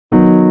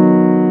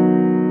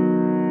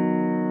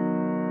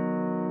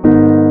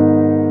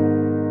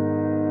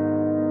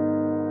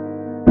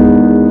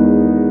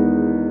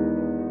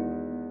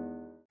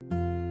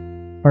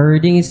Our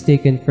reading is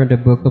taken from the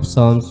book of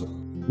Psalms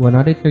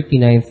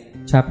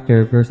 139th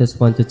chapter verses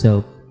 1 to 12.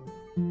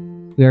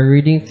 We are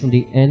reading from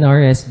the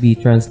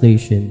NRSV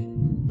translation.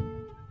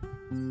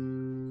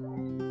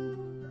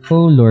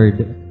 O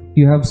Lord,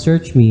 you have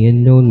searched me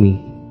and known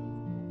me.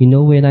 You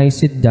know when I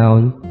sit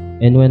down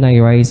and when I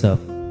rise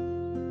up.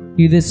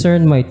 You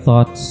discern my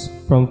thoughts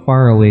from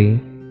far away.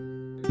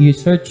 You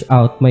search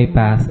out my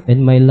path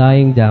and my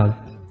lying down,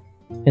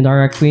 and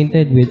are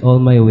acquainted with all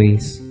my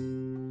ways,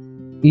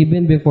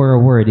 even before a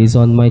word is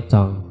on my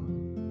tongue.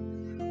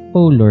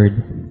 O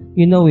Lord,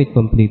 you know it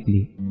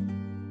completely.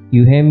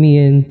 You hem me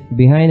in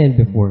behind and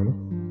before,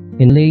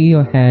 and lay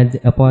your hand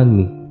upon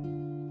me.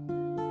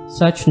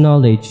 Such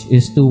knowledge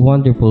is too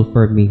wonderful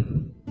for me.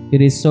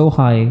 It is so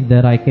high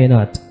that I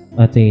cannot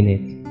attain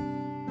it.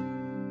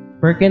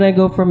 Where can I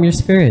go from your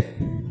spirit?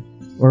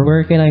 Or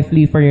where can I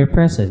flee from your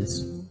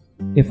presence?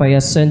 If I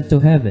ascend to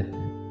heaven,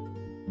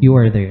 you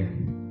are there.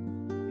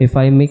 If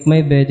I make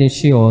my bed in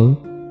Sheol,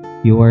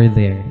 you are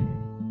there.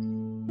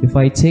 If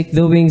I take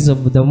the wings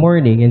of the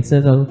morning and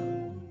settle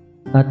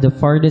at the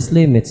farthest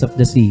limits of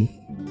the sea,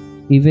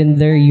 even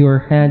there your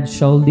hand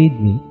shall lead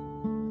me,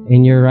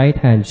 and your right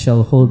hand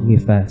shall hold me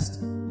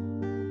fast.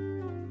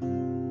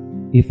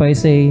 If I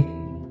say,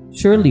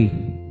 surely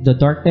the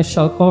darkness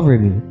shall cover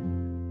me,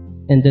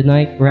 and the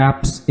night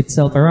wraps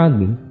itself around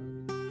me,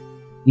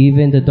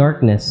 even the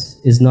darkness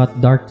is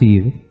not dark to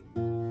you.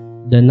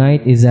 The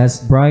night is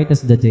as bright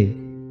as the day,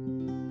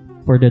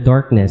 for the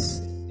darkness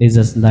is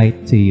as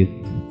light to you.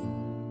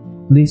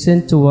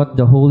 Listen to what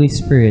the Holy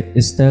Spirit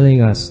is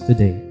telling us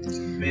today.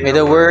 May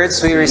the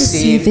words we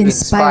receive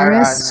inspire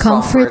us,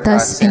 comfort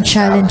us, and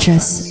challenge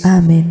us.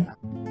 Amen.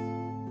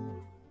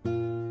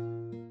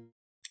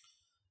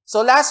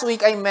 So last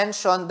week I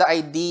mentioned the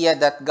idea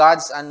that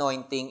God's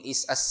anointing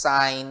is a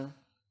sign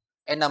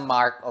and a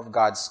mark of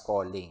God's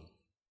calling.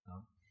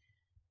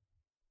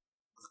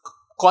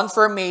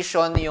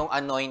 Confirmation yung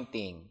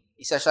anointing.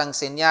 Isa siyang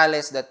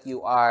senyales that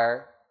you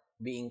are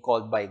being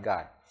called by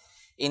God.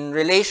 In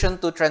relation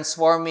to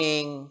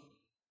transforming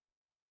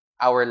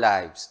our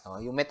lives.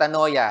 Yung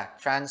metanoia,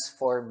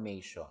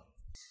 transformation.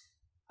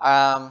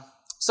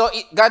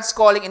 God's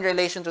calling in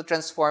relation to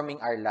transforming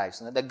our lives.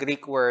 The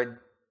Greek word,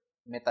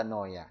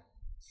 metanoia.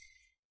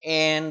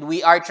 And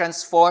we are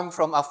transformed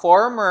from a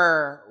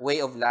former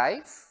way of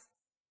life,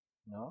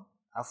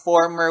 a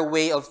former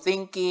way of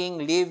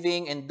thinking,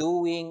 living, and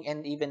doing,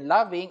 and even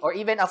loving, or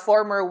even a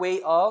former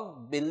way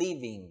of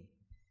believing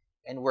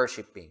and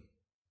worshiping.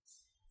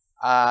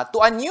 To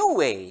a new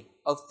way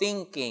of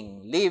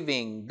thinking,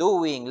 living,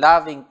 doing,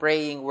 loving,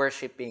 praying,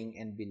 worshiping,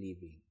 and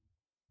believing.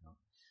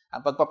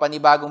 Ang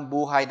pagpapanibagong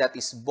buhay that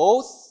is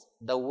both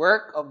the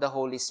work of the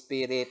Holy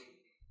Spirit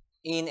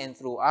in and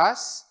through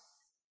us,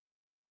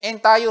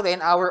 and tayo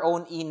rin our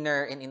own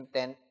inner and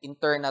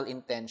internal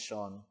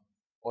intention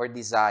or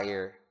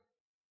desire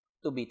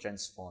to be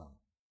transformed.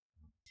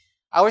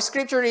 Our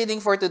scripture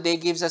reading for today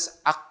gives us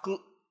a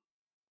clue.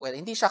 Well,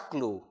 hindi siya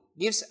clue.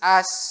 Gives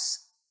us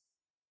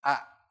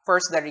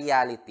first the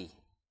reality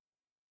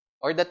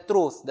or the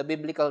truth, the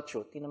biblical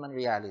truth. Hindi naman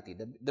reality,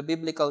 the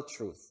biblical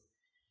truth.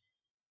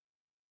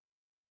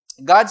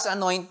 God's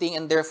anointing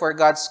and therefore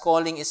God's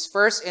calling is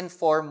first and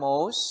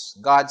foremost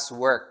God's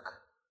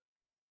work.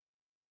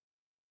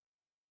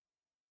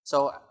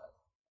 So,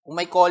 kung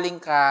may calling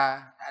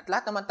ka, at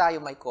lahat naman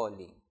tayo may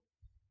calling.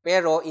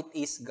 Pero it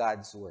is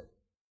God's work.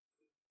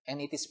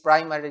 And it is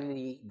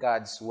primarily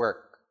God's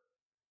work.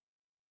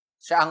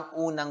 Siya ang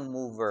unang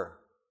mover.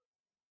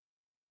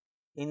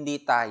 Hindi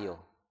tayo.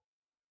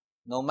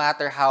 No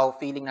matter how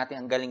feeling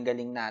natin ang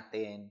galing-galing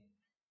natin,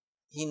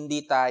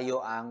 hindi tayo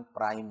ang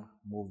prime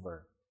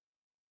mover.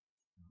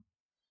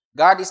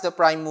 God is the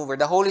prime mover.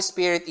 The Holy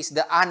Spirit is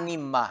the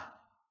anima,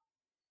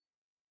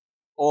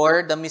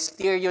 or the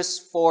mysterious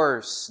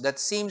force that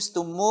seems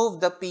to move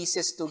the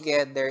pieces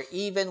together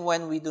even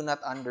when we do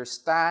not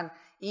understand,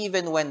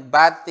 even when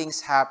bad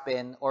things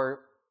happen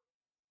or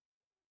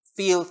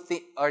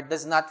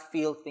does not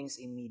feel things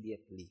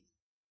immediately.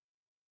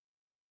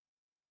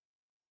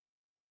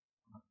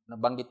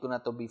 Nabanggit ko na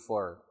to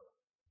before.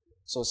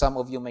 So some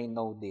of you may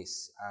know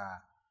this.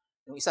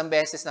 Yung isang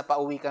beses na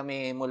pauwi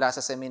kami mula sa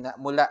seminar,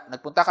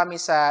 nagpunta kami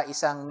sa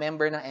isang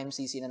member ng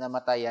MCC na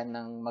namatayan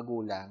ng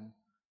magulang.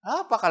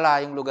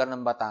 Napakalayong lugar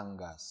ng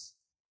Batangas.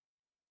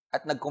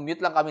 At nag-commute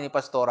lang kami ni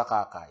Pastora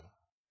Kakay.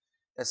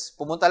 Tapos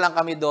pumunta lang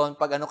kami doon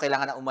pag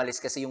kailangan na umalis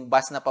kasi yung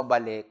bus na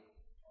pabalik,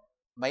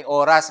 may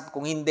oras.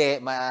 Kung hindi,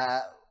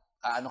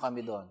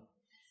 kami doon.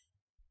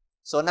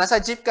 So nasa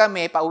jeep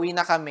kami, pauwi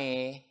na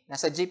kami,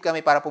 nasa jeep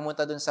kami para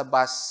pumunta doon sa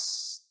bus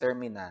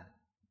terminal.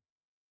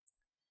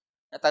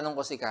 Natanong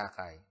ko si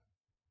Kakay,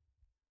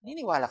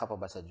 niniwala ka pa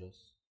ba sa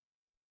Diyos?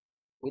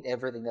 With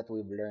everything that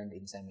we've learned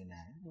in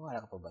seminar,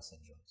 niniwala ka pa ba sa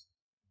Diyos?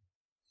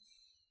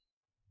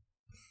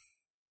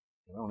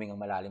 Humingang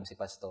malalim si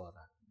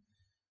Pastora.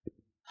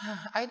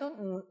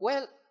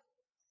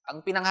 Ang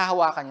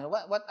pinanghahawakan niya,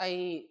 what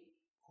I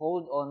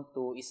hold on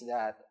to is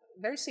that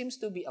there seems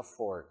to be a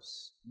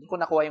force. Hindi ko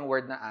nakuha yung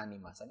word na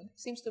anima. Sabi, there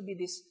seems to be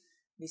this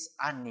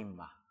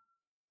anima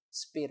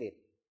spirit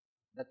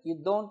that you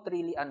don't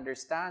really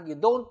understand, you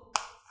don't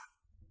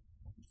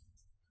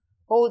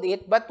hold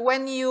it, but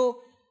when you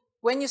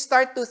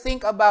start to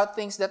think about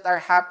things that are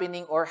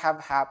happening or have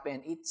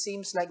happened, it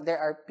seems like there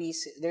are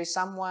pieces, there's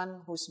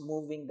someone who's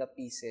moving the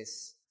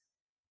pieces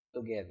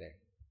together.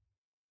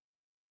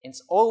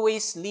 It's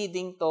always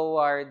leading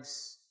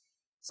towards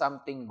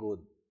something good,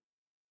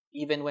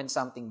 even when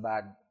something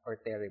bad or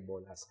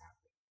terrible has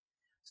happened.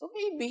 So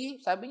maybe,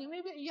 sabi niya,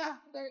 maybe, yeah,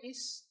 there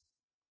is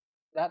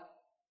that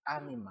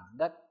anima,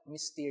 that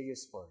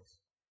mysterious force.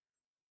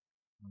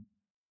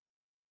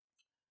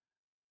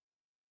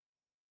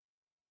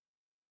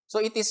 So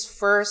it is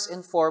first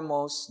and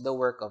foremost the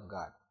work of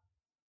God.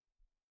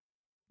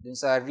 Dun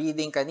sa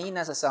reading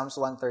kanina sa Psalms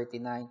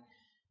 139,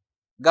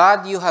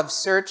 God, you have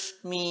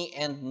searched me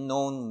and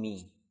known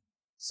me.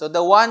 So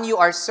the one you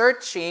are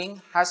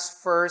searching has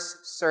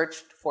first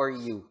searched for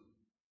you.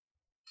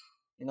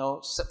 You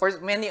know,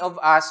 for many of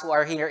us who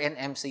are here in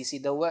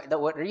MCC,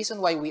 the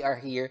reason why we are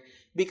here,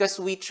 because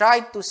we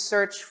tried to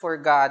search for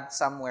God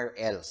somewhere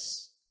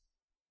else.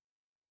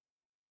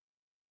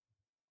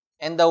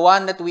 And the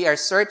one that we are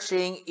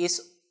searching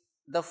is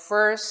the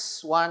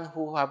first one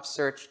who have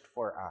searched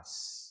for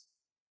us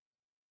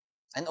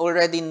and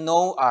already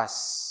know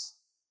us,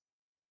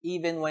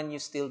 even when you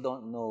still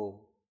don't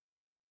know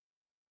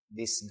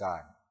this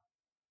God.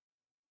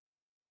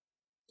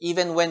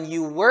 Even when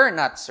you were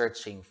not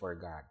searching for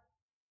God.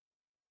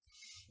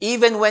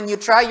 Even when you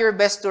try your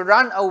best to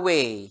run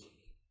away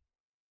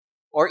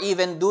or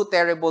even do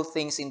terrible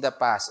things in the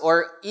past,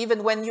 or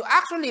even when you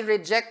actually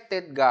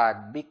rejected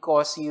God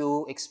because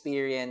you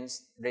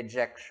experienced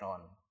rejection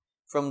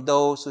from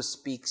those who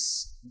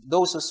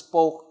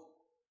spoke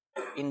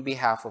in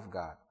behalf of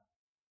God.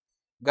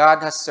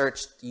 God has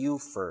searched you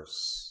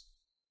first.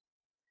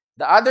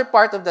 The other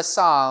part of the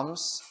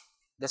Psalms,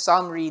 the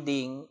Psalm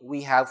reading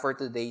we have for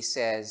today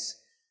says,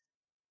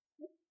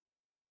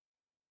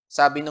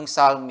 sabi nung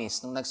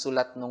psalmist, nung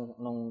nagsulat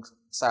nung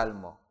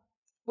salmo,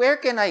 where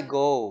can I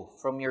go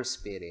from your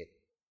spirit?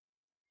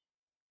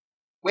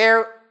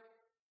 Where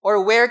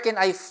can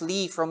I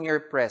flee from your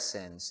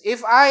presence?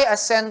 If I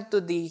ascend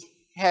to the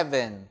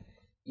heaven,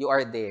 you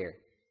are there.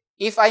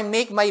 If I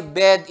make my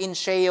bed in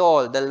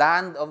Sheol, the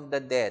land of the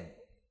dead,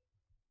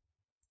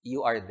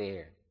 you are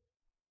there.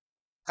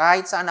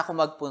 Kahit saan ako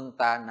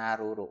magpunta,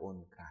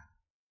 naroroon ka.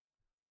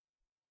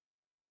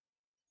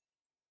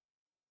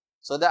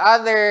 So the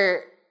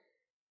other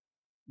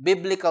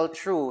biblical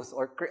truth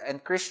and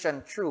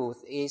Christian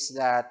truth is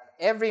that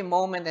every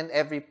moment and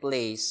every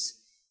place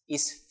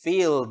is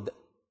filled,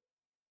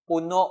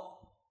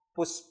 puno,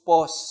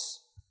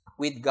 puspos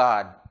with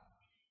God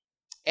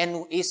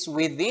and is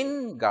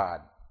within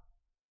God.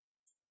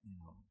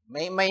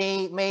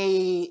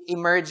 May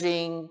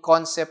emerging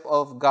concept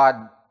of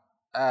God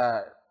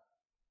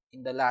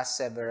in the last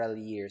several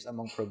years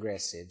among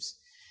progressives,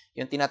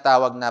 yung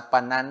tinatawag na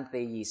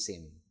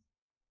panentheism.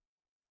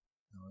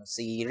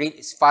 Si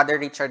Father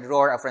Richard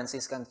Rohr, a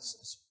Franciscan,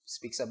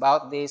 speaks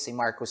about this. Si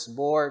Marcus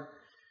Borg,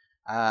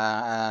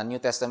 a New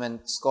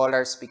Testament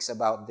scholar, speaks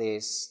about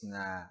this.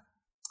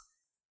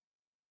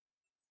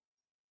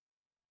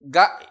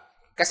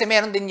 Kasi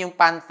meron din yung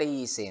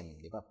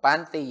pantheism, di ba?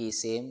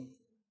 Pantheism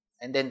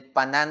and then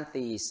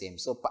panentheism.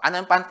 So,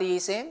 ano ang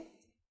pantheism?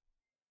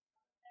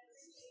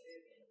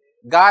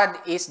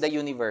 God is the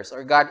universe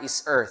or God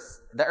is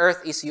earth. The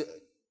earth is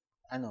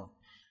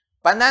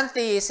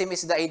Panentheism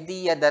is the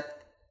idea that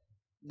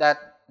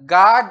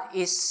God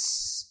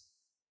is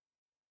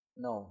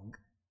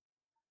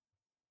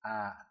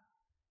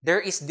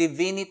there is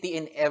divinity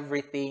in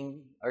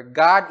everything, or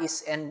God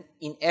is in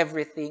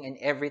everything and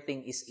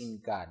everything is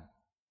in God.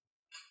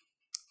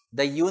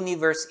 The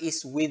universe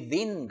is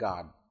within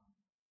God,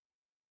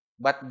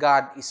 but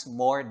God is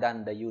more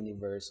than the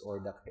universe or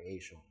the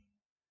creation.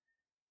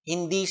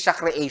 Hindi siya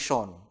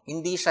creation.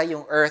 Hindi siya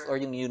yung earth or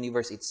yung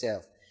universe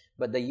itself.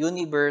 But the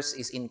universe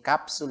is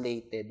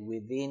encapsulated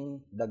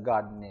within the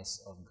godness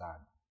of God.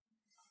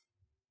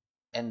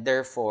 And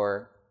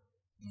therefore,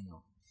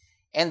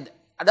 and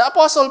the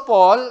Apostle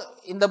Paul,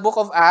 in the book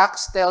of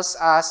Acts, tells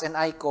us, and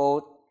I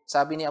quote,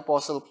 sabi ni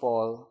Apostle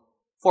Paul,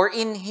 for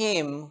in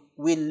Him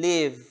we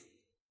live,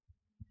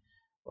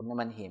 huwag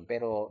naman Him,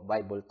 pero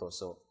Bible to,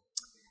 so,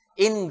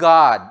 in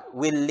God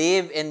we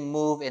live and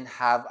move and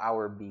have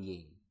our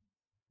being.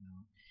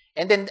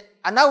 And then,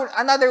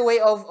 another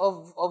way of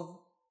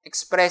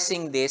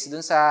expressing this,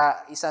 dun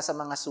sa isa sa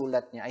mga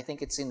sulat niya, I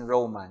think it's in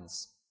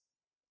Romans,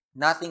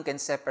 nothing can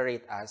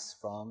separate us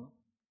from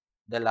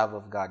the love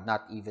of God,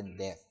 not even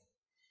death.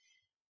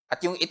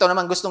 At yung ito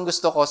naman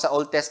gustong-gusto ko sa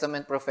Old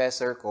Testament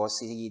professor ko,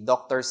 si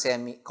Dr.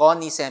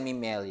 Connie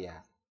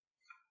Semimelia,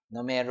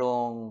 na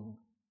merong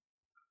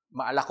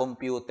maala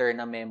computer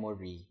na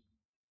memory.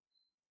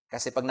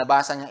 Kasi pag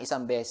nabasa niya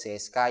isang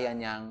beses, kaya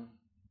niyang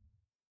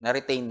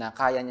na-retain na,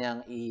 kaya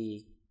niyang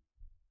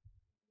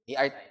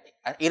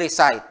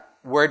i-recite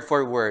word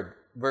for word,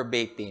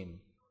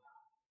 verbatim.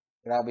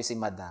 Grabe si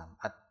Madam.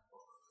 At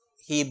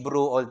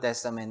Hebrew Old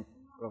Testament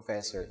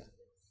professor.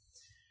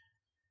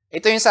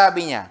 Ito yung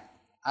sabi niya,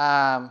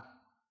 Um,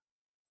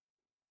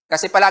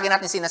 kasi palagi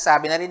natin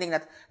sinasabi, narinig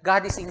natin,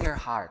 God is in your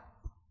heart.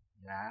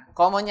 Yeah?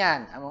 Common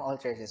yan among all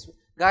churches.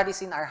 God is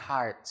in our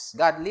hearts.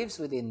 God lives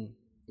within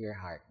your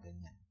heart.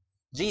 Ganyan.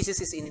 Jesus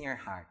is in your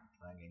heart.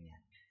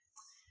 Ganyan.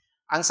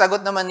 Ang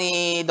sagot naman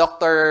ni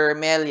Dr.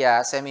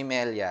 Melia,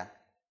 Semi-Melia,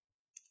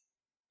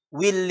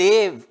 we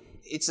live,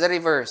 it's the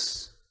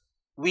reverse.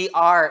 We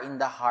are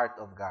in the heart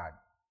of God.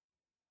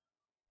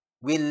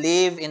 We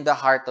live in the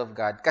heart of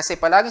God. Kasi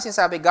palagi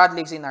sinasabi, God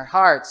lives in our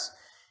hearts.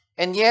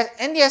 And yes,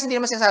 hindi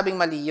naman sinasabing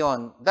mali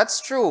yun.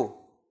 That's true.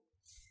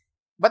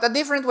 But a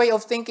different way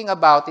of thinking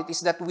about it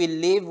is that we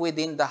live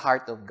within the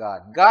heart of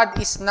God. God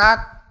is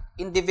not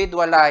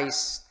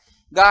individualized.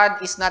 God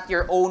is not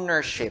your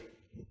ownership.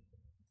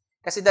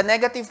 Kasi the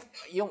negative,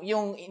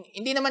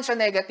 hindi naman siya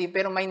negative,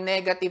 pero may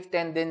negative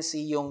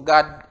tendency yung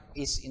God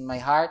is in my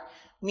heart,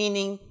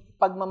 meaning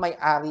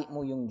pagmamay-ari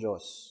mo yung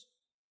Diyos.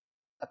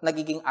 At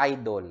nagiging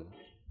idol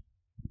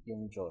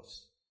yung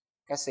Diyos.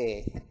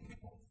 Kasi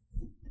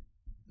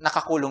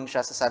nakakulong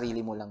siya sa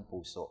sarili mo lang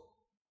puso.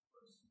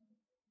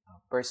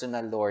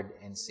 Personal Lord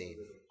and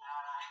Savior.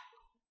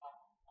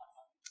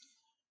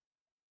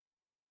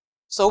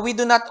 So we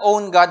do not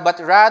own God, but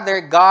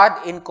rather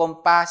God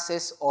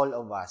encompasses all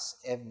of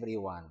us,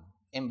 everyone,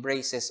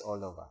 embraces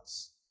all of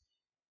us.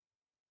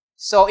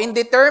 So in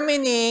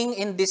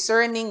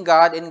discerning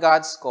God and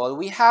God's call,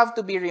 we have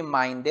to be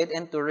reminded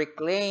and to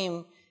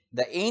reclaim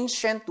the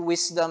ancient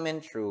wisdom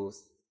and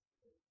truth.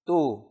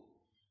 Two,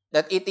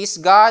 that it is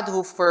God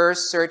who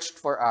first searched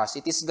for us.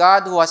 It is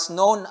God who has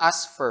known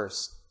us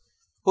first,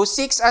 who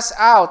seeks us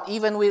out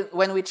even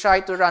when we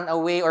try to run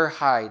away or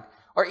hide,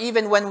 or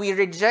even when we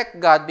reject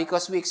God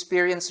because we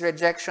experience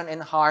rejection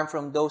and harm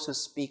from those who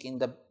speak in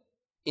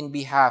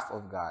behalf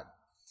of God.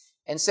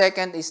 And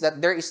second is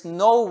that there is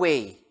no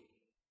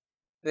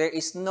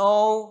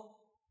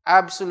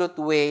absolute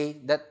way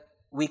that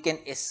we can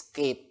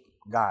escape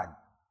God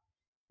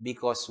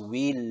because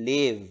we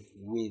live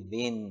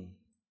within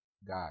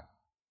God.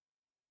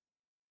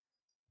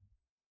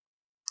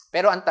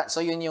 Pero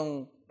so yun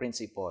yung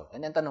principle.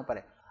 And then tanong pa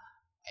rin,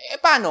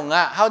 paano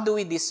nga? How do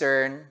we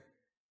discern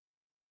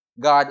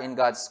God and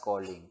God's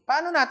calling?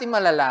 Paano natin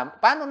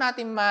paano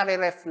natin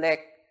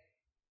ma-reflect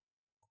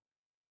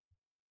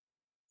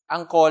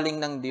ang calling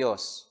ng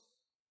Diyos?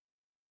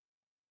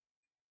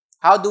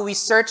 How do we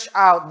search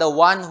out the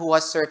one who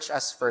has searched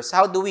us first?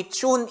 How do we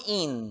tune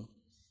in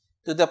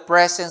to the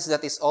presence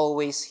that is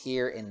always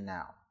here and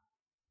now?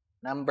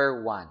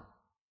 Number 1,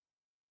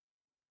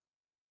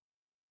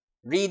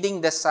 reading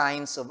the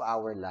signs of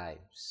our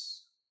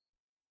lives.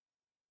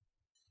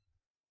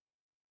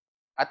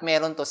 At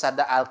meron to sa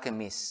The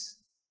Alchemist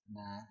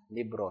na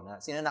libro.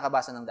 Sino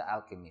nakabasa ng The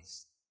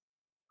Alchemist?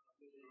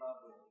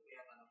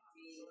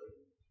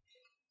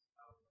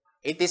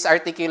 It is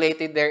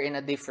articulated there in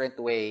a different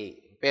way.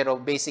 Pero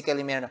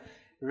basically, meron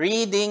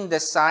reading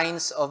the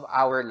signs of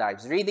our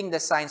lives. Reading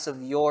the signs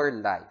of your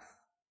life.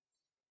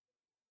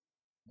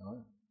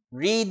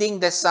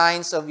 Reading the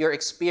signs of your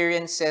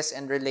experiences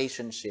and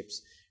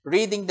relationships.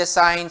 Reading the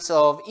signs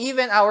of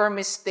even our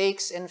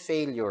mistakes and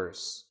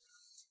failures.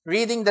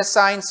 Reading the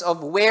signs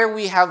of where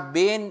we have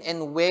been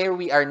and where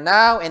we are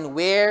now and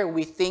where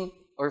we think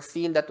or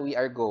feel that we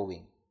are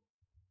going.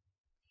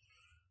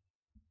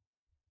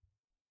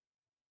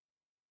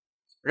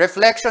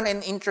 Reflection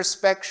and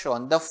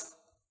introspection,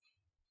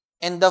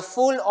 and the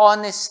full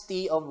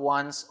honesty of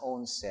one's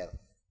own self.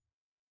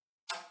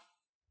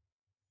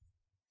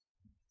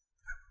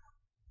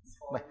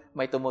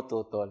 May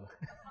tumututol.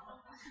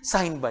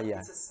 Sign ba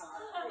yan?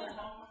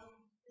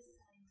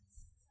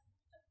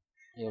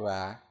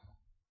 Diba?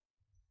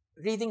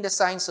 Reading the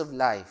signs of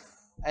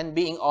life and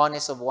being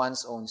honest of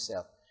one's own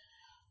self.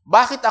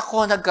 Bakit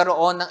ako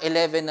nagkaroon ng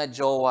 11 na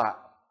jowa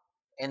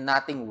and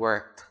nothing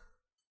worked?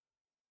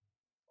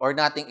 Or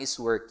nothing is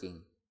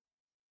working?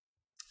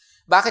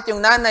 Bakit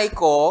yung nanay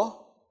ko,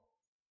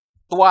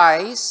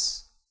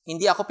 twice,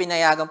 hindi ako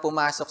pinayagang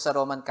pumasok sa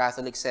Roman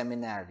Catholic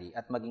Seminary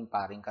at maging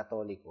paring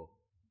Katoliko?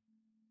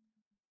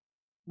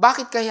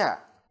 Bakit kaya?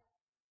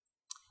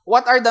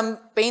 What are the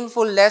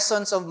painful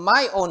lessons of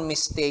my own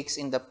mistakes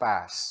in the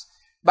past?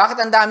 Bakit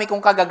ang dami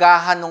kong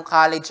kagagahan nung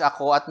college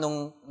ako at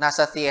nung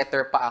nasa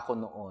theater pa ako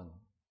noon?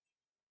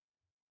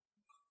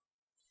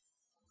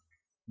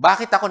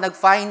 Bakit ako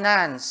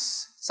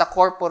nag-finance sa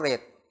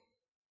corporate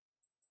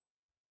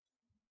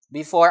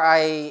before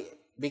I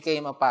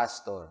became a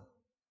pastor?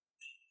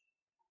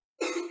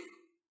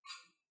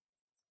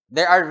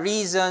 There are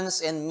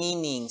reasons and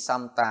meaning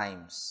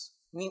sometimes.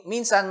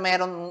 Minsan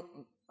meron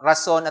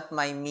rason at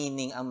may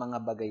meaning ang mga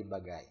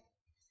bagay-bagay.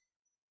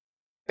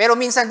 Pero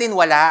minsan din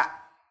wala.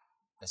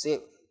 Kasi,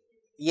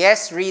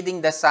 yes, reading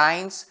the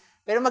signs,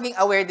 pero maging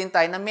aware din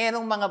tayo na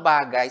merong mga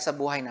bagay sa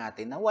buhay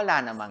natin na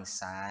wala namang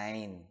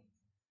sign.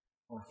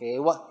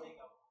 Okay?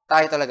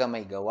 Tayo talaga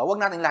may gawa.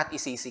 Huwag natin lahat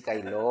isisi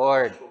kay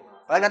Lord.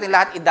 Huwag natin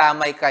lahat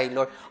idamay kay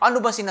Lord.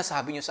 Ano ba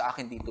sinasabi niyo sa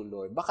akin dito,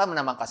 Lord? Baka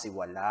naman kasi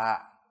wala.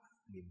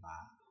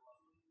 Diba?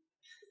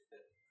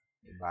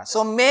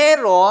 So,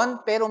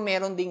 meron, pero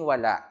meron ding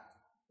wala.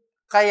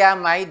 Kaya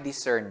may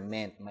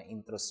discernment, may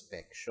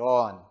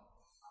introspection.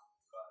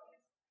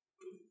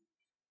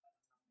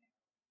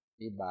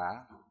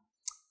 Diba?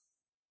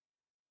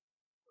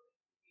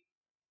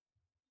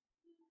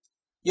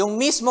 Yung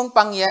mismong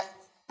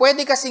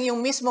pwede kasing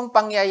yung mismong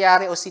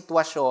pangyayari o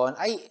sitwasyon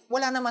ay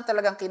wala naman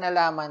talagang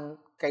kinalaman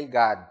kay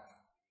God.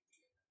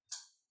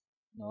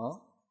 No?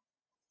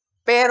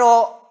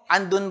 Pero,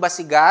 andun ba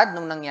si God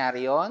nung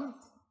nangyari yon?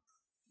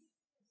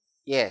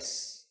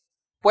 Yes.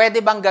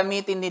 Pwede bang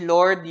gamitin ni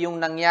Lord yung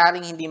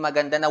nangyaring hindi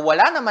maganda na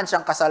wala naman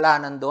siyang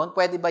kasalanan doon?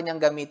 Pwede ba niyang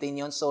gamitin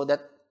yon so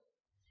that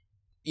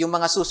yung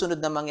mga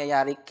susunod na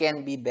mangyayari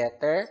can be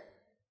better?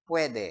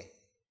 Pwede.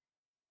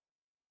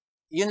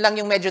 Yun lang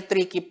yung medyo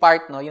tricky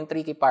part, no? Yung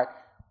tricky part.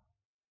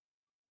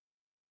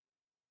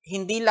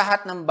 Hindi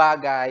lahat ng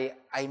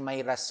bagay ay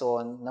may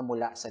rason na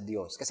mula sa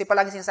Diyos. Kasi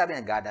palagi sinasabi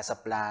na God has a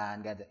plan,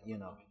 God, you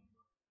know.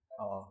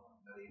 Oo.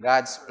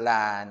 God's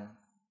plan.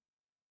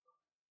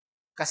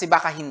 Kasi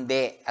baka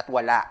hindi at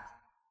wala.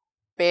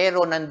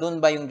 Pero nandun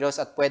ba yung Diyos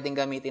at pwedeng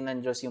gamitin ng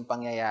Diyos yung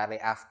pangyayari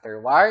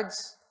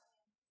afterwards?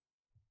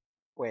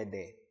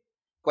 Pwede.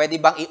 Pwede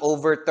bang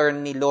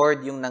i-overturn ni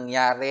Lord yung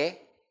nangyari?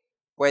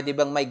 Pwede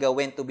bang may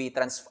gawin to be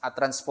a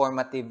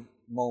transformative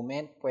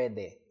moment?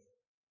 Pwede.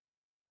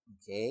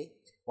 Okay?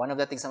 One of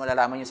the things na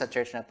malalaman nyo sa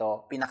church na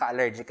to,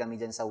 pinaka-allergic kami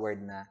dyan sa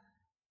word na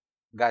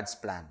God's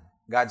plan,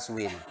 God's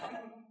will.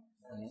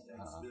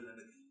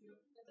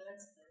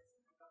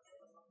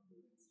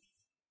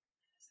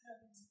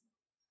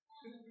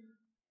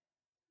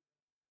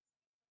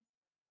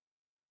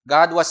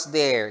 God was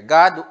there.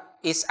 God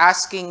is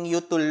asking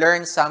you to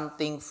learn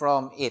something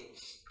from it.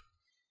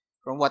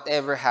 From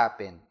whatever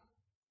happened.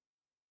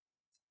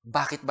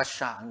 Bakit ba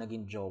siya ang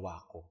naging jowa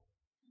ko?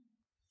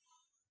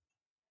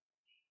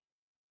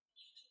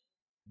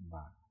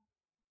 Diba?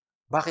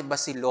 Bakit ba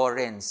si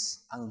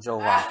Lawrence ang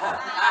jowa ko?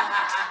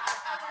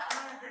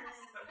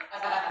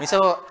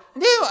 Minsan,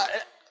 hindi,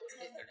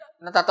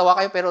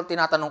 natatawa kayo pero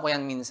tinatanong ko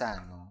yan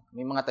minsan. No?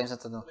 May mga times na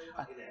tanong,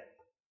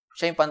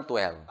 siya yung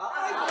pan-12.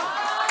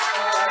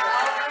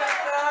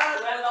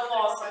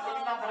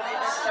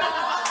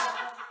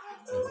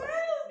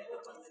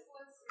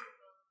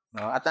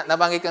 No? At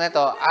nabanggit ko na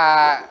ito,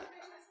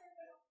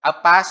 a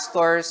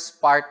pastor's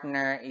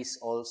partner is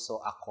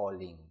also a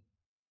calling.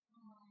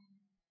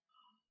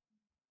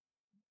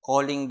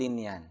 Calling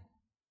din yan.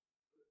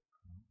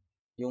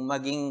 Yung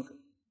maging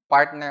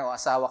partner o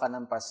asawa ka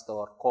ng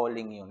pastor,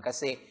 calling yun.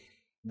 Kasi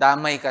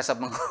damay ka sa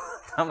mga,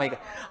 damay ka.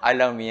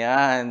 Alam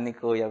yan ni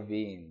Kuya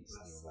Vince.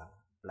 Diba?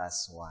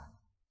 +1.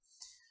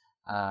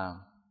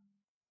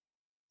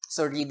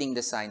 So reading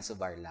the signs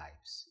of our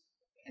lives.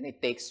 And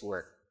it takes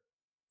work.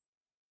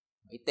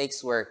 It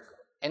takes work.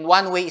 And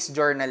one way is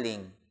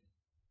journaling.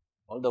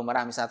 Although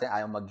marami sa atin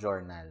ayaw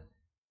mag-journal.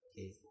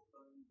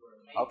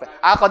 Okay.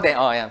 Ako din,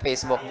 yan,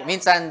 Facebook.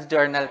 Minsan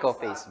journal ko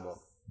Facebook.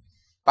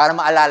 Para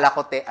maalala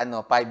ko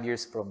 5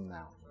 years from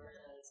now.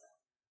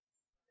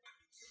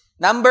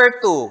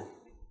 Number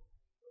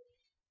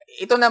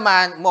 2. Ito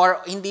naman,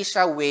 hindi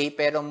siya way,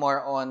 pero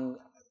more on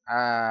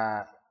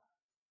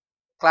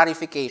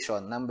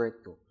clarification. Number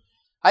 2.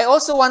 I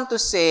also want to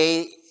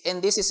say,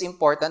 and this is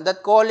important,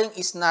 that calling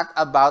is not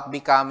about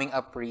becoming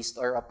a priest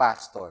or a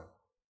pastor.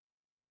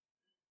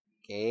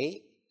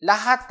 Okay?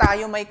 Lahat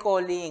tayo may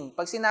calling.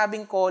 Pag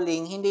sinabing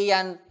calling, hindi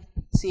yan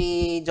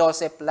si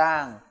Joseph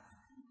lang,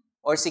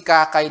 or si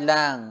Kakay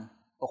lang,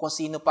 o kung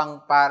sino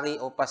pang pari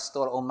o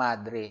pastor o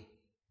madre.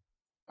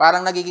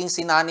 Parang nagiging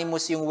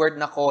synonymous yung word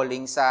na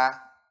calling sa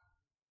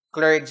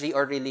clergy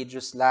or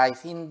religious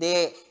life.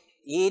 Hindi.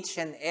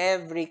 Each and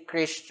every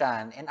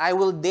Christian, and I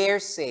will dare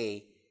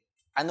say,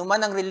 ano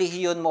man ang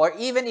relihiyon mo, or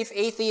even if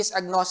atheist,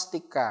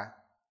 agnostic ka,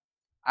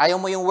 ayaw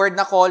mo yung word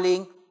na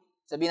calling,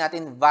 sabihin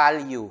natin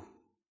value.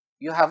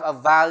 You have a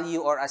value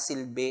or a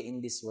silbi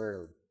in this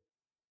world.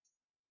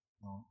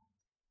 No?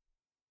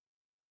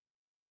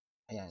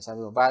 Ayan,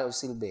 sabi mo, value or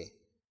silbi.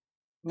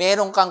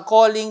 Meron kang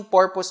calling,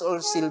 purpose, or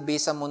silbi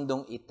sa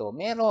mundong ito.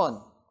 Meron.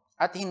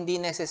 At hindi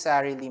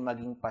necessarily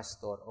maging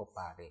pastor o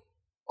pare.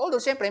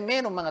 Although, siyempre,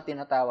 meron mga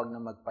tinatawag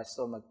na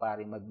magpastor,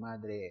 magpare,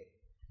 magmadre,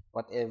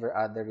 whatever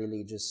other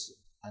religious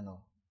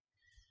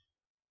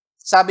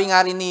Sabi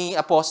nga rin ni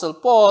Apostle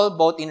Paul,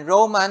 both in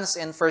Romans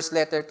and first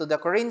letter to the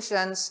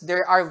Corinthians,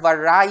 there are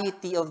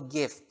variety of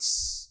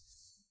gifts.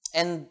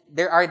 And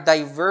there are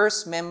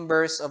diverse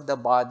members of the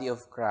body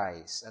of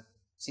Christ. At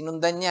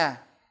sinundan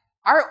niya,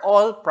 are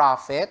all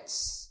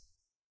prophets?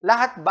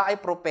 Lahat ba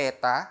ay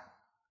propeta?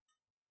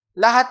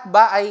 Lahat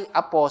ba ay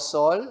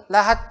apostle?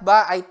 Lahat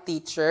ba ay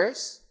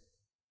teachers?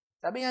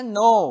 Sabi niya,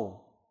 no.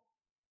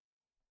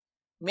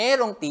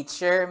 Merong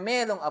teacher,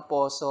 merong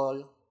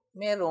apostle,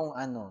 merong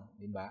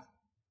di ba?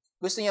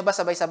 Gusto niya ba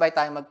sabay-sabay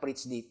tayong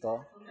mag-preach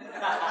dito?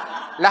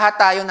 Lahat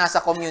tayo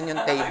nasa communion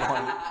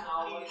table.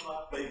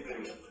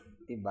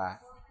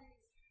 Diba?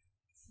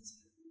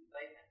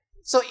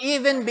 So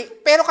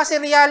pero kasi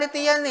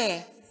reality yan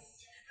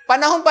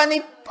Panahon pa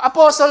ni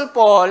Apostle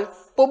Paul,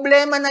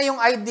 problema na yung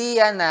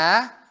idea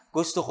na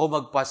gusto ko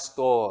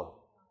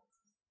magpastor.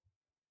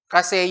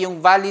 Kasi yung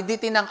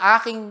validity ng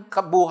aking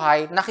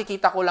kabuhay,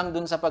 nakikita ko lang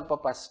dun sa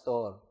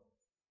pagpapastor.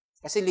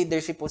 Kasi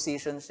leadership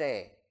position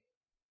siya eh.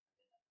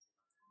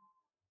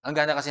 Ang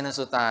ganda kasi ng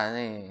sutana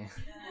eh.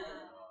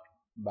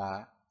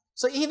 Ba?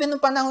 So even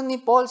nung panahon ni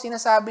Paul,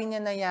 sinasabi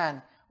niya na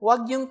yan,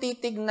 huwag yung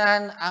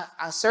titignan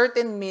a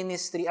certain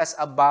ministry as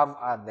above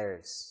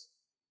others.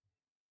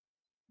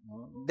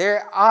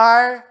 There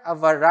are a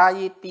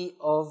variety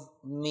of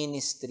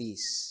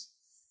ministries,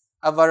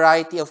 a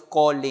variety of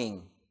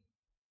calling.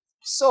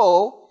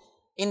 So,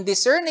 in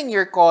discerning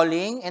your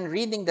calling and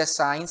reading the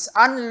signs,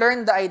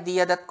 unlearn the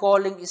idea that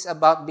calling is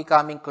about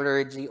becoming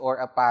clergy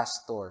or a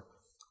pastor.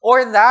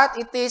 Or that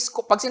it is,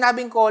 pag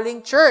sinabing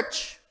calling,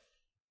 church.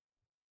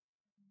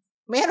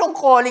 Merong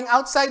calling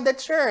outside the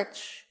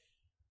church.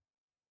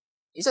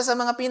 Isa sa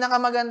mga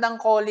pinakamagandang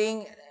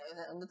calling,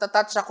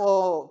 natatouch ako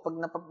pag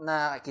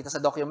nakita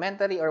sa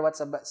documentary or what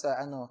sa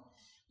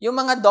yung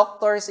mga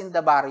doctors in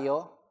the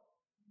barrio,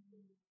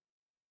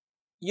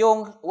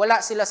 yung wala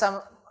sila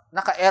sa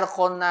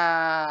naka-aircon na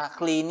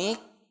clinic,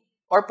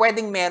 or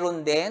pwedeng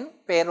meron din,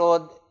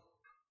 pero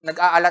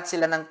nag-aalat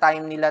sila ng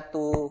time nila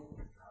to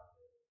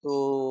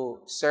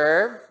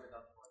serve.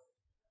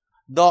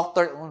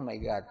 Oh my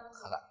God.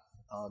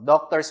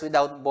 Doctors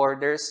Without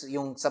Borders,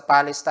 yung sa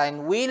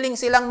Palestine, willing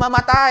silang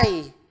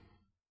mamatay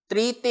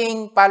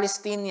treating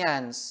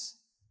Palestinians.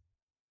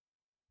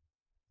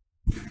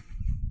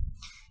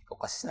 Ikaw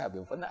kasi sinabi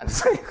mo pa na ano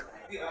sa'yo ko.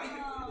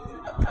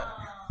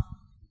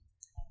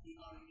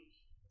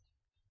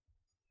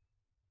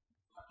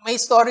 May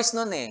stories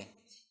nun eh.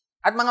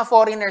 At mga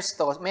foreigners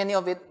to, many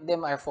of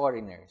them are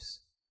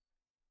foreigners.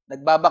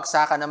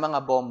 Nagbabaksakan ng mga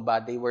bomba,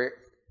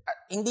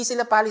 hindi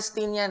sila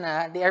Palestinian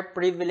ha, they are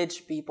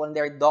privileged people, they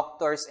are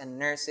doctors and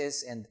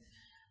nurses and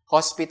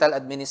hospital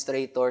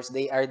administrators,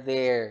 they are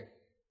there.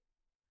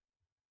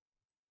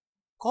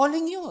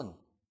 Calling yun.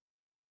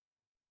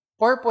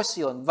 Purpose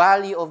yun,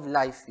 value of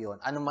life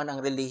yun, ano man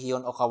ang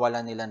relihiyon o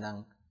kawalan nila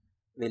ng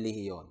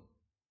relihiyon.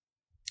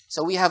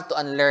 So we have to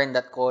unlearn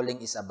that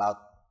calling is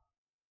about,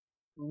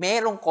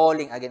 merong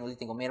calling, again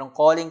ulitin ko, merong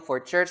calling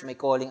for church, may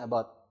calling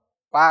about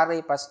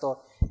pare,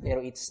 pastor, pero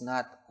it's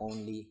not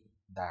only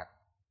that.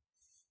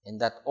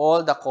 And that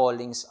all the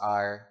callings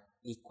are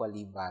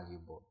equally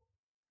valuable.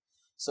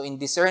 So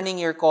in discerning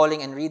your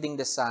calling and reading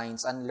the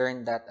signs,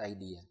 unlearn that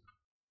idea.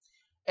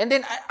 And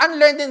then,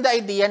 unlearn din the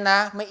idea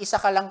na may isa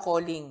ka lang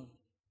calling.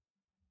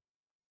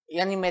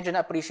 Yan yung medyo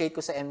na-appreciate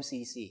ko sa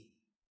MCC.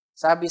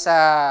 Sabi sa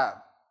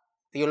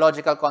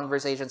theological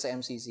conversation sa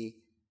MCC,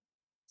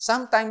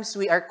 sometimes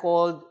we are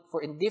called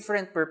for in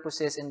different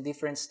purposes in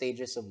different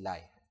stages of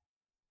life.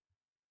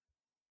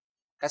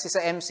 Kasi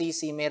sa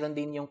MCC, meron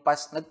din yung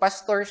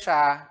nagpastor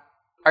siya,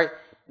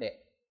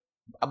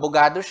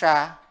 abogado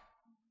siya,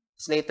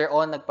 later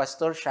on,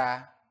 nagpastor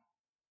siya,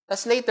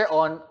 tapos later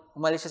on,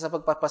 umalis siya sa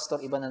pagpapastor,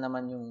 iba na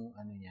naman yung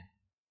ano niya.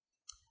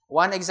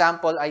 One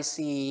example, I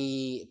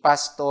see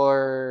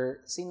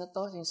Pastor, sino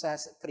to? Yung sa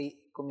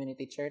Free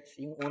Community Church,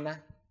 yung una,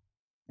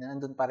 na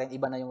nandun pa rin,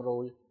 iba na yung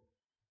role.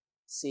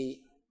 Si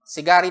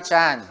Gary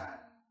Chan,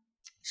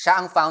 siya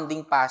ang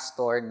founding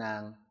pastor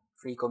ng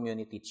Free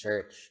Community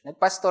Church.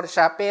 Nagpastor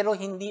siya, pero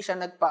hindi siya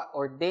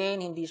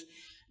nagpa-ordain,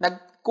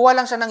 nagkuha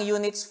lang siya ng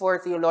units for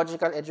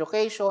theological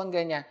education,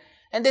 ganyan.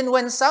 And then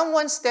when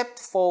someone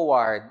stepped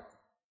forward,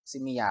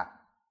 si Mia,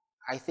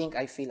 I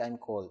feel I'm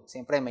called.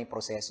 Siyempre, may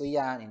proseso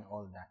yan and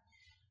all that.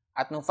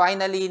 At nung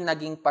finally,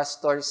 naging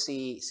pastor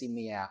si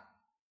Mia,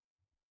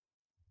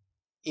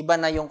 iba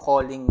na yung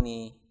calling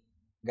ni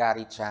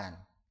Gary Chan.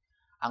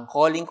 Ang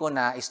calling ko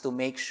na is to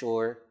make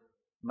sure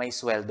may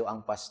sweldo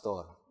ang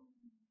pastor.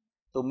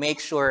 To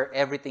make sure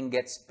everything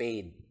gets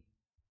paid.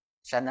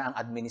 Siya na ang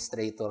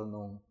administrator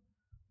nung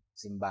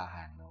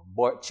simbahan. No?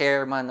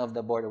 Chairman of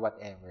the board or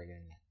whatever.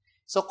 Ganyan.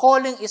 So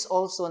calling is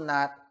also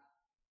not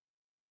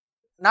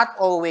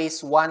always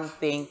one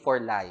thing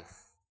for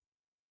life.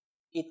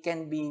 It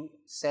can be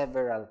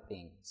several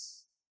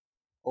things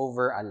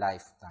over a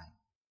lifetime.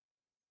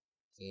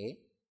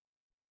 Okay?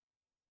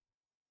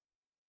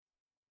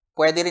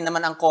 Pwede rin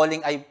naman ang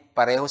calling ay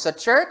pareho sa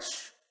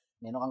church.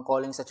 Meron kang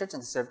calling sa church,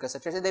 nag-serve ka sa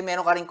church, and then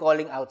meron ka rin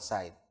calling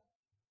outside.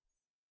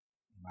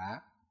 Diba?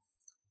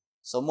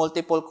 So,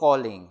 multiple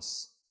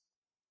callings.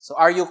 So,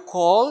 are you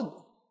called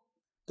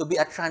to be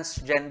a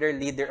transgender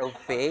leader of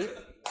faith?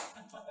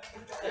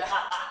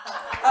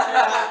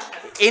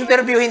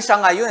 Interviewin siya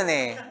ngayon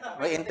eh.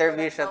 May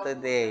interview siya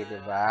today,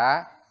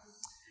 diba?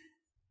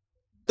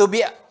 To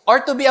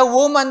be a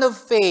woman of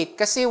faith,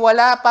 kasi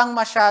wala pang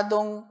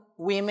masyadong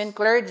women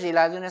clergy,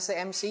 lalo na sa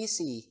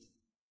MCC.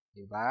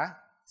 Diba?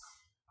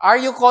 Are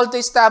you called to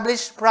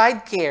establish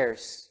pride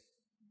cares?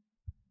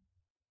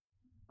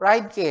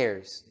 Pride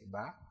cares,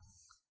 diba?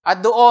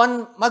 At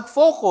doon,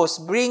 mag-focus,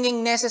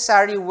 bringing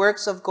necessary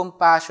works of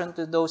compassion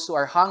to those who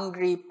are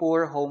hungry,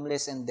 poor,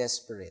 homeless, and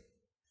desperate.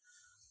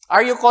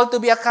 Are you called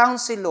to be a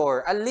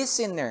counselor, a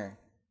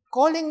listener?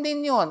 Calling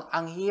din yon,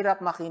 ang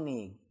hirap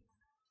makinig.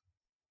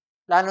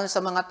 Lalo sa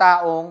mga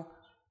taong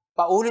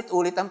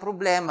paulit-ulit ang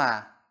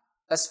problema.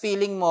 Tapos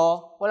feeling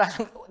mo,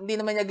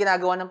 hindi naman niya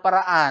ginagawa ng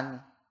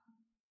paraan.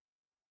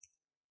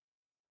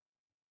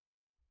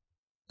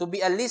 To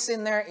be a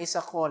listener is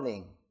a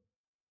calling.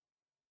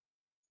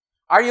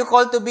 Are you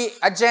called to be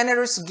a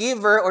generous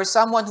giver or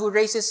someone who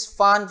raises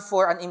fund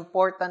for an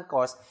important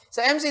cause?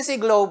 Sa MCC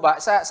Global,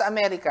 sa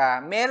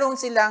Amerika, may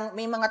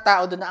mga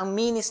tao doon na ang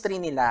ministry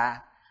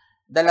nila,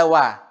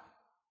 dalawa.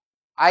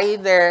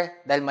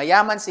 Either, dahil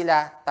mayaman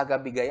sila,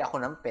 tagabigay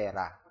ako ng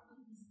pera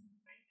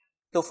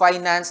to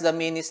finance the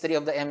ministry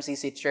of the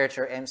MCC Church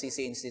or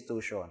MCC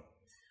institution.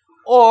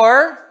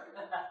 Or,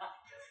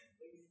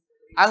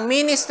 ang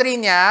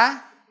ministry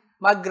niya,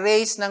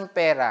 mag-raise ng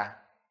pera.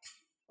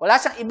 Wala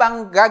siyang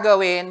ibang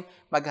gagawin,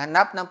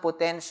 maghanap ng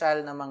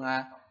potential ng mga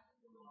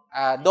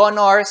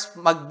donors,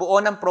 magbuo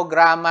ng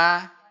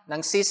programa, ng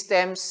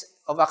systems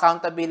of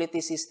accountability,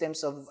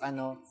 systems of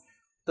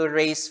to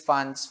raise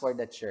funds for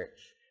the church.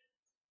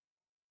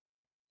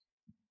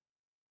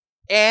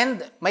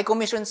 And may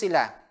commission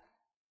sila.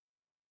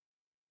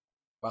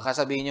 Baka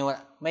sabihin nyo,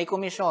 may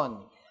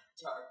commission.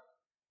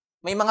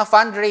 May mga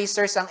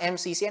fundraisers ang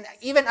MCC and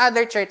even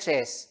other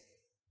churches.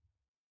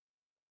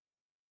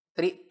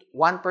 1%,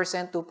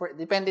 2%,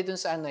 depende dun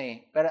sa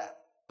Pero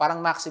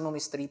parang maximum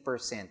is 3%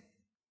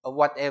 of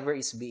whatever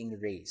is being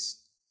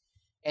raised.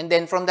 And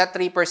then from that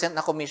 3%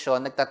 na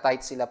commission,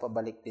 nagtatithe sila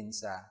pabalik din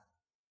sa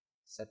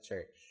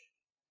church.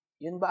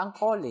 Yun ba ang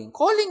calling?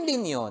 Calling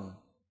din yun.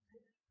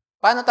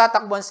 Paano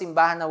tatakbo ang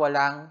simbahan na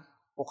walang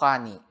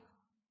ukani?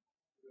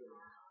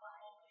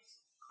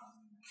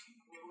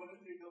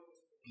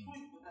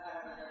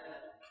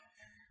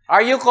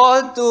 Are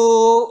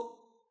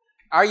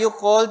you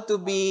called to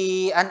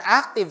be an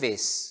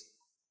activist?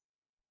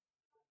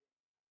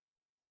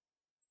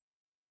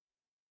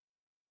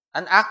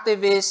 An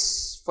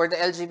activist for the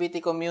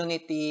LGBT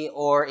community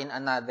or in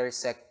another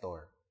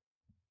sector?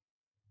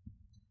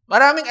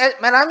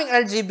 Maraming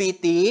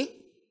LGBT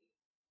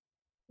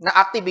na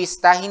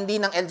aktivista, hindi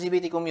ng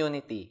LGBT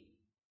community.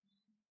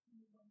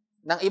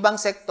 Ng ibang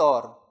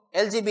sektor.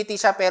 LGBT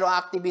siya pero ang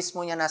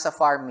aktivismo niya nasa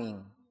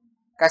farming.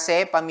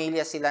 Kasi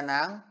pamilya sila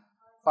ng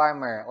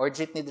farmer or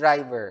jeepney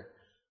driver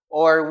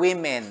or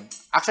women.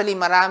 Actually,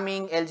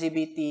 maraming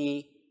LGBT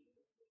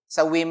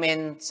sa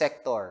women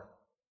sector.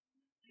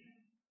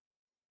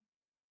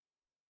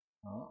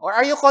 Or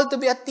are you called to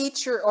be a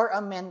teacher or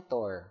a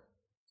mentor?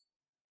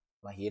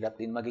 Mahirap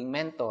din maging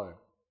mentor.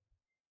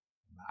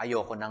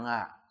 Ayoko na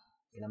nga.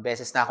 Ilang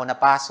beses na ako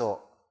napaso.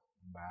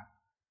 Diba?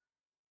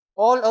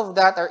 All of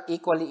that are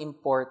equally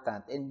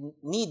important and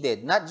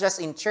needed, not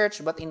just in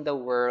church but in the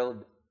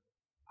world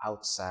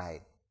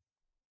outside.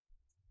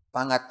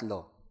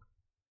 Pangatlo,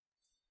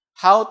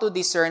 how to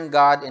discern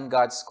God and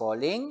God's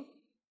calling?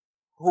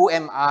 Who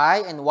am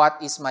I and what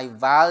is my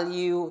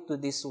value to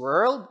this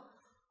world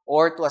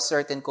or to a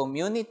certain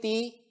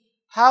community?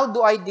 How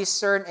do I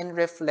discern and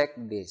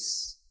reflect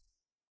this?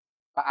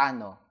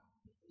 Paano?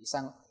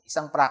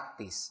 Isang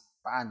practice.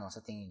 Paano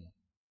sa tingin niyo?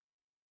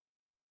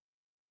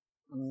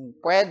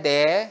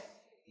 Pwede.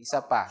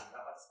 Isa pa.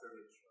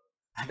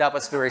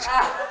 Dapat spiritual.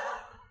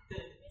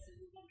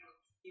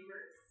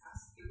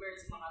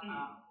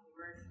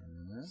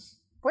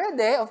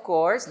 Pwede, of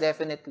course,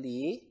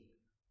 definitely.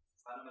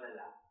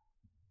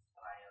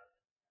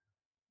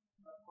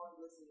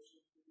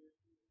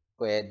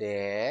 Pwede.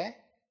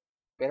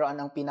 Pero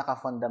anong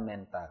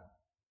pinaka-fundamental?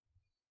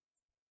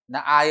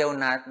 Na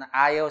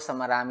ayaw sa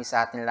marami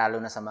sa atin, lalo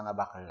na sa mga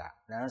bakla,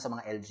 lalo na sa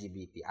mga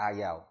LGBT,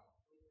 ayaw.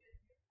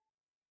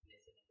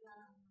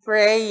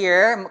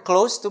 Prayer,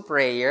 close to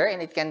prayer,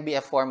 and it can be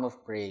a form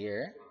of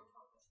prayer.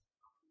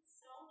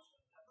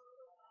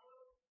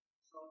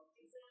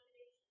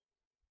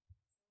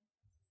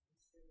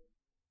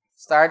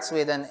 Starts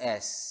with an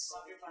S.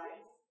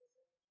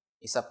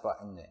 Isa pa,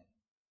 hindi.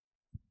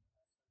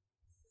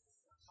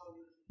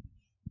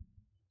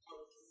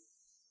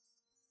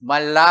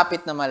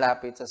 Malapit na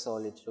malapit sa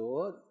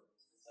solitude.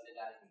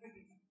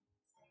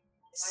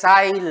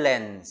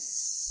 Silence.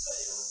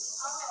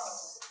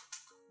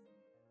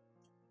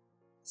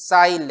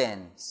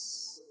 Silence.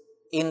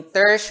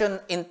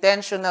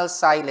 Intentional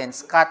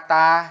silence.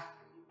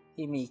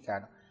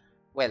 Katahimikan.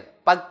 Well,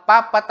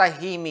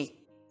 pagpapatahimik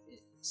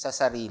sa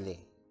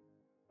sarili.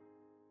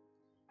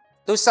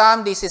 To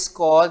some, this is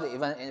called,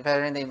 even in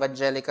the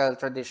evangelical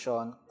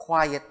tradition,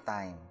 quiet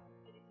time.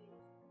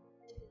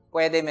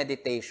 Pwede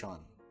meditation.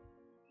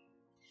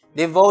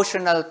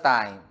 Devotional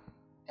time.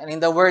 And in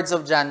the words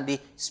of John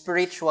D.,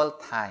 spiritual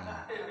time.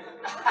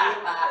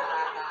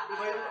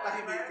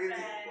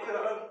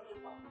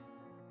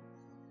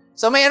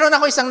 So mayroon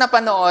ako isang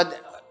napanood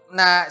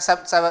na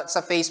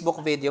sa Facebook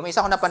video, may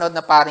isa ako napanood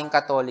na paring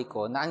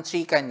Katoliko na ang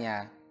chika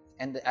niya,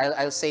 and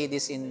I'll say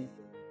this in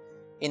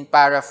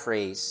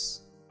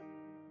paraphrase,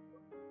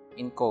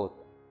 in quote,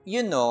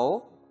 you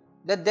know,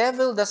 the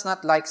devil does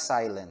not like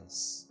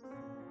silence.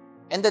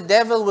 And the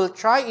devil will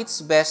try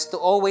its best to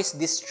always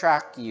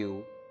distract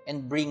you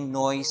and bring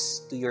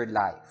noise to your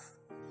life.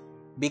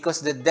 Because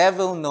the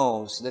devil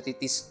knows that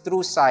it is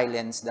through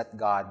silence that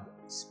God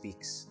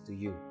speaks to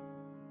you.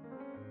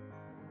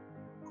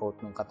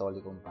 Quote ng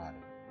Katolikong pare.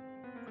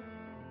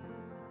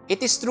 It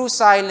is through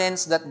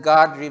silence that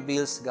God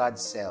reveals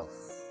God's self.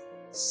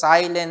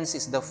 Silence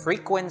is the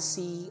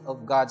frequency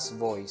of God's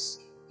voice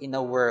in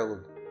a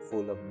world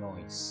full of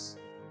noise.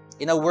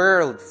 In a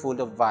world full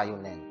of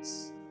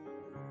violence.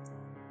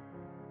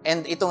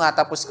 And ito nga,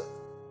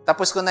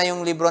 tapos ko na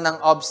yung libro ng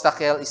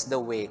Obstacle is the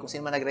Way. Kung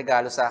sino man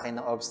nagregalo sa akin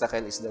ng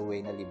Obstacle is the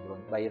Way na libro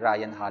by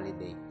Ryan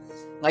Holiday.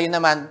 Ngayon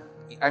naman,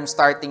 I'm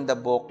starting the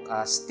book,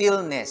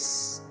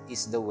 Stillness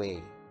is the Way.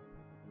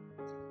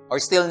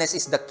 Or Stillness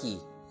is the Key.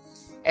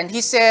 And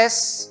he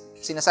says,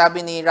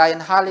 sinasabi ni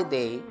Ryan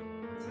Holiday,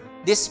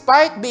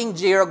 despite being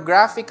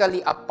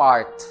geographically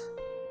apart,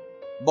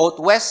 both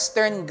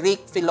Western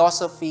Greek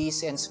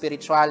philosophies and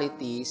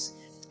spiritualities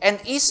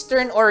and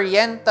Eastern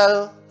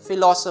Oriental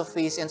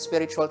philosophies and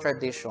spiritual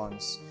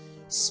traditions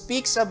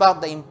speaks about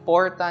the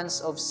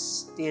importance of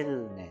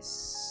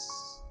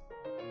stillness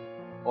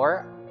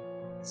or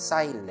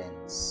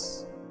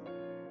silence,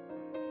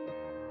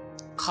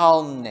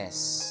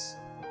 calmness.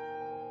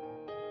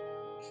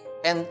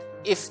 And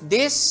if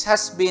this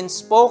has been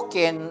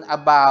spoken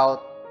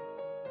about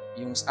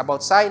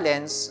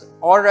silence,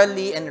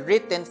 orally and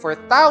written for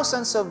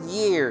thousands of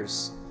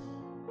years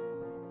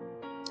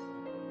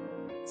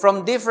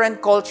from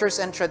different cultures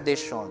and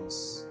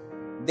traditions,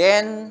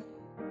 then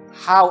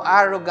how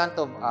arrogant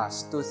of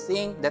us to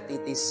think that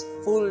it is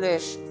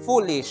foolish,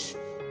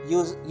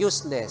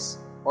 useless,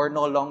 or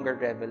no longer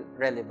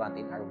relevant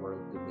in our world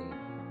today.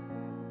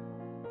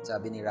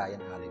 Sabi ni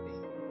Ryan Holiday.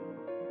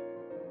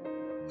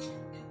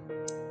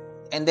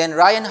 And then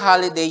Ryan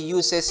Holiday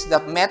uses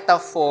the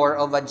metaphor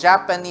of a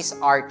Japanese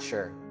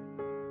archer.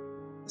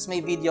 Mas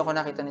may video ko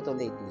nakita nito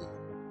lately.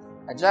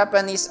 A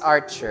Japanese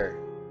archer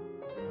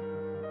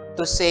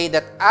to say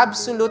that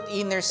absolute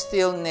inner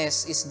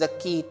stillness is the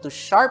key to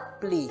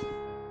sharply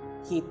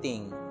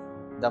hitting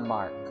the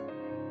mark.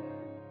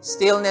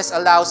 Stillness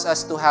allows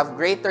us to have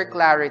greater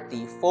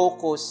clarity,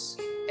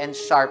 focus, and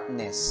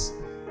sharpness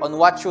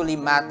on what truly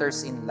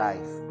matters in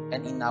life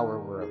and in our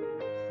world.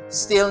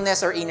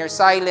 Stillness or inner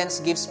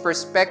silence gives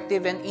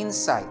perspective and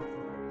insight.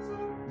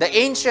 The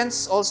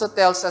ancients also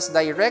tells us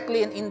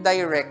directly and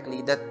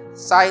indirectly that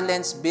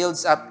silence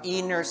builds up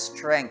inner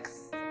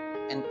strength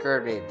and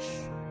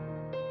courage.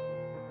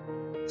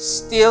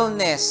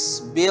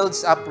 Stillness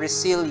builds up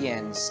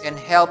resilience and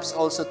helps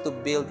also to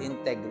build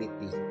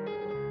integrity.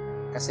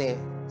 Kasi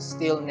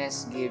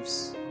stillness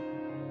gives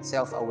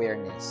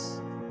self-awareness.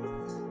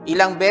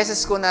 Ilang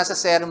beses ko na sa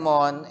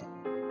sermon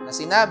na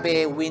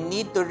sinabi, we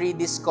need to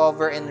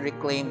rediscover and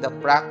reclaim the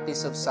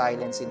practice of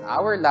silence in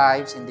our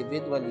lives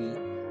individually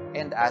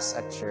and as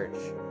a church.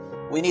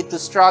 We need to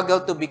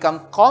struggle to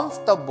become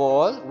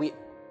comfortable. We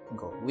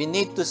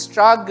need to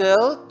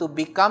struggle to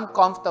become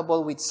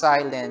comfortable with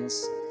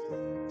silence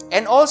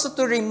and also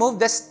to remove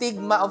the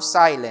stigma of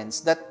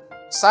silence, that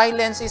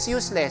silence is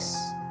useless.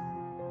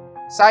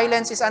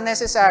 Silence is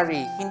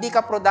unnecessary. Hindi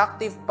ka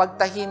productive pag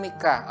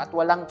tahimik ka at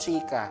walang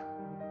chika.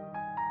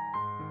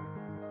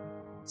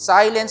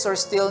 Silence or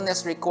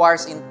stillness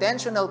requires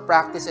intentional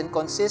practice and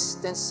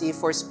consistency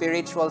for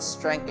spiritual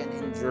strength and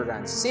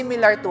endurance.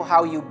 Similar to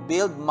how you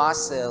build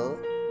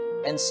muscle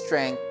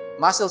strength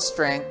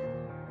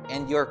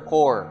and your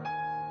core.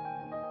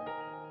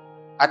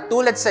 At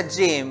tulad sa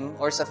gym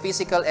or sa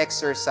physical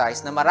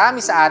exercise na marami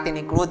sa atin,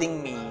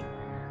 including me,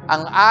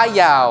 ang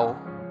ayaw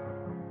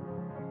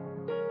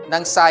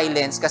ng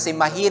silence kasi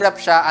mahirap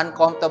siya,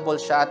 uncomfortable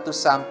siya, at to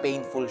some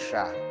painful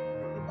siya.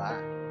 Diba?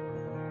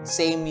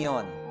 Same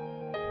yun.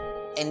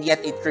 And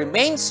yet it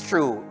remains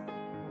true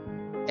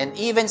and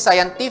even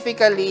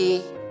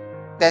scientifically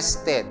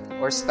tested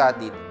or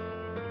studied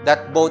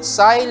that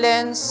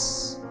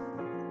silence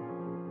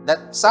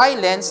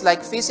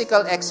like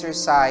physical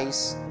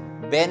exercise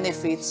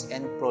benefits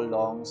and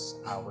prolongs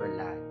our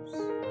lives.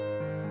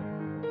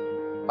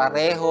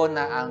 Pareho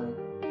na ang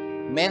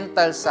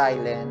mental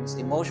silence,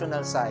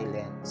 emotional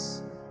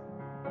silence,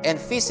 and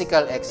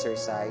physical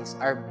exercise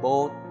are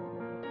both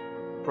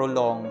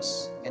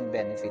prolongs and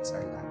benefits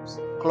our lives.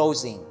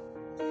 Closing.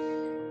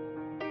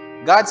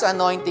 God's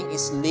anointing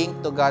is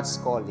linked to God's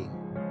calling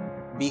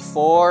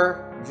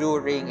before,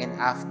 during, and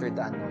after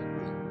the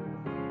anointing.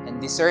 And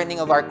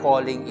discerning of our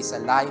calling is a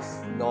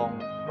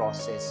lifelong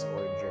process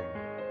or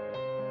journey.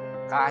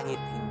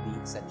 Kahit hindi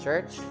sa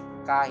church,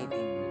 kahit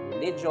hindi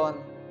religion,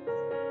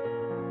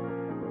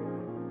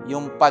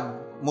 yung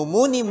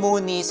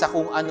pagmumuni-muni sa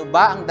kung ano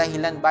ba ang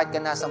dahilan bakit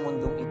ka nasa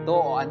mundong ito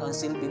o ano ang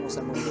silbi mo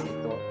sa mundong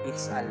ito,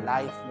 it's a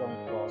lifelong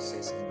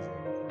process and journey.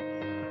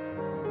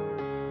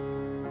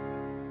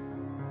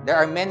 There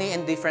are many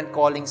and different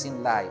callings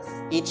in life,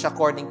 each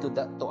according to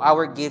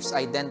our gifts,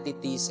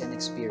 identities, and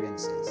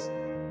experiences.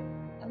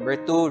 Number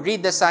 2,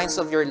 read the signs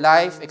of your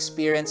life,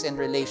 experience, and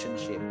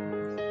relationship.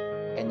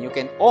 And you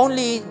can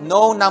only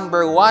know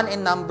number 1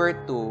 and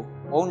number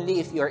 2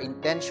 only if you are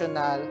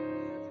intentional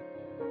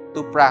to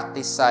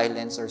practice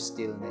silence or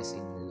stillness in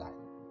your life.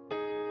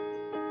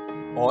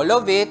 All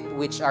of it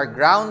which are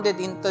grounded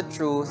into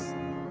truth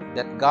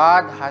that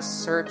God has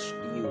searched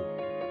you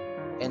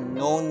and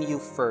known you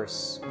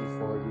first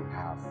before you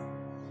have.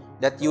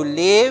 That you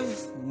live,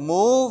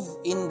 move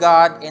in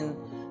God, and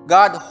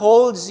God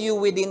holds you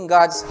within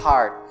God's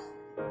heart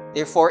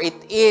Therefore,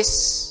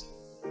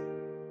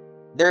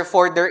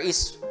 there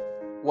is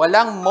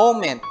walang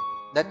moment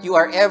that you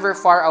are ever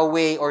far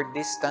away or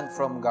distant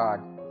from God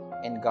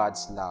and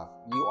God's love.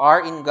 You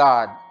are in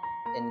God,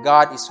 and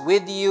God is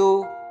with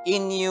you,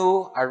 in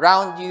you,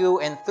 around you,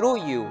 and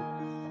through you,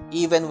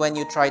 even when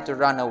you try to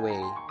run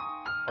away,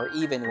 or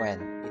even when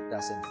it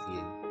doesn't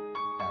feel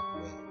that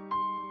way.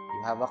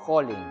 You have a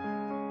calling,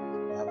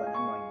 you have an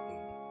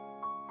anointing.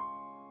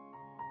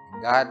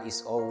 God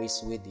is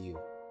always with you,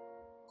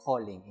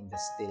 calling in the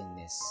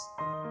stillness,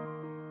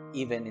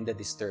 even in the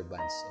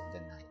disturbance of the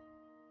night.